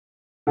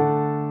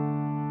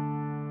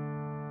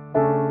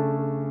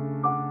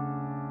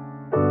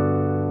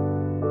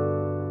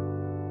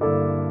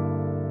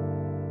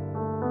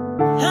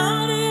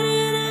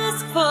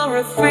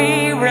a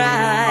free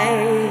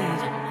ride.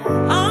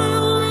 I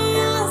only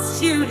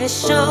asked you to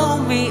show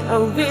me a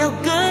real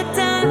good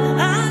time.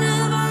 I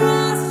never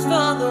asked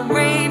for the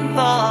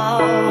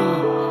rainfall.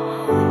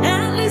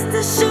 At least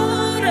I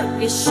showed up,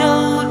 you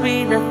showed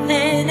me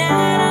nothing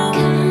at all.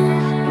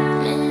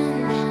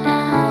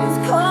 It's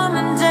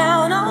coming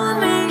down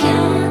on me.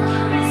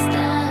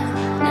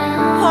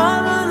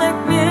 Horror like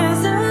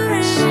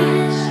misery.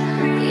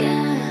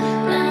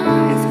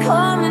 It's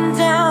coming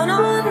down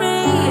on me.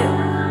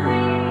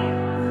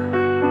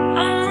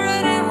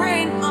 Already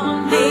rain on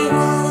me.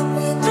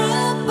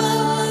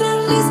 But at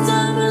least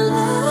I'm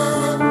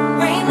alive.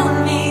 Rain on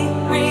me,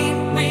 rain,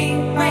 rain,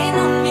 rain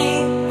on me,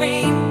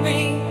 rain,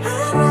 rain.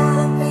 I'd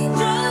rather be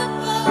dry,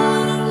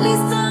 but at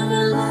least I'm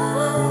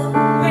alive.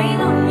 Rain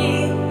on me,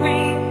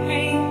 rain,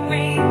 rain,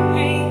 rain,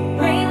 rain,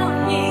 rain on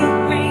me,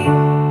 rain.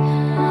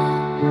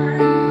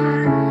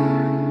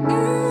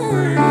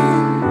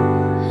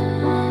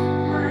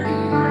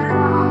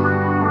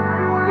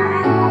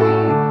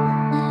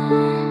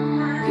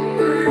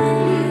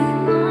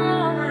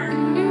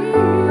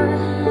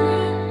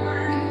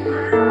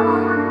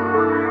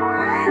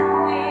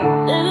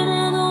 Living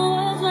in a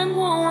world when no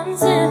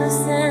one's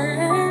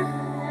innocent.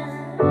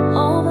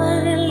 Oh,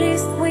 but at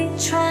least we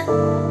try.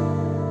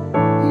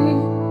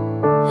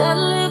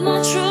 Gotta live my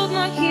truth,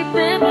 not keep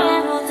it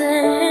bottled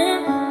in,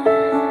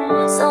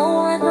 so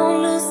I don't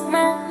lose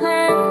my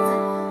mind.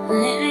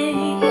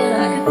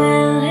 Yeah, I can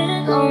feel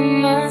it on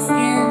my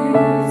skin.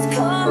 It's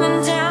coming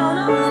down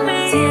on me.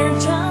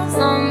 Teardrops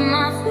on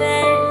my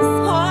face.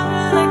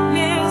 Horror like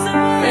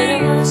misery. Pretty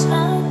much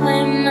I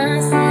blame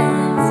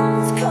myself.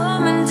 It's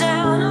coming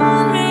down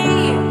on me.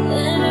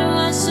 Maybe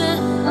I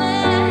should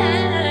wait.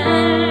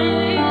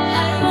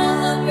 I'd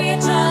rather be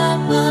dry,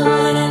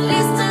 but at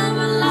least I'm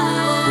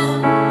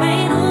alive.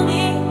 Rain on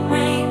me,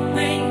 rain,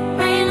 rain,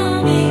 rain on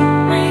me,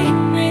 rain,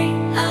 rain.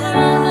 I'd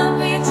rather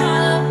be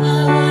dry,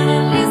 but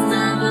at least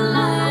I'm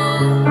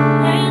alive.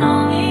 Rain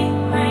on me,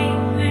 rain,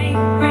 rain,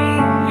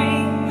 rain,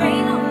 rain,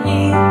 rain on me,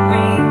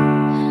 rain.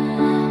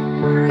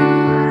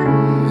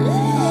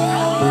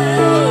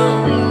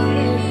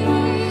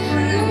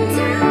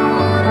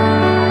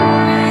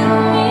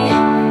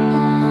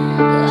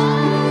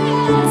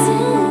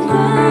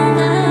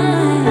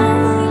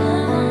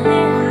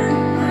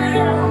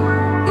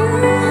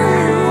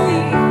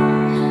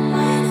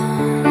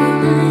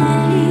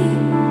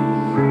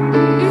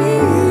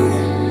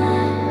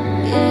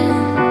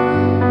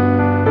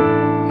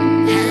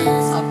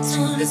 Hands up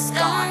to the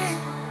sky.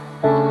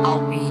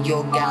 I'll be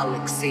your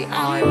galaxy.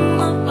 I'm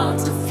about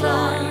to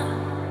fly.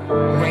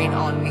 Rain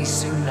on me,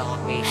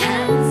 tsunami.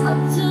 Hands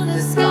up to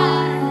the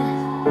sky.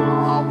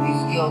 I'll be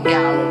your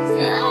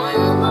galaxy.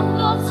 I'm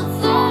about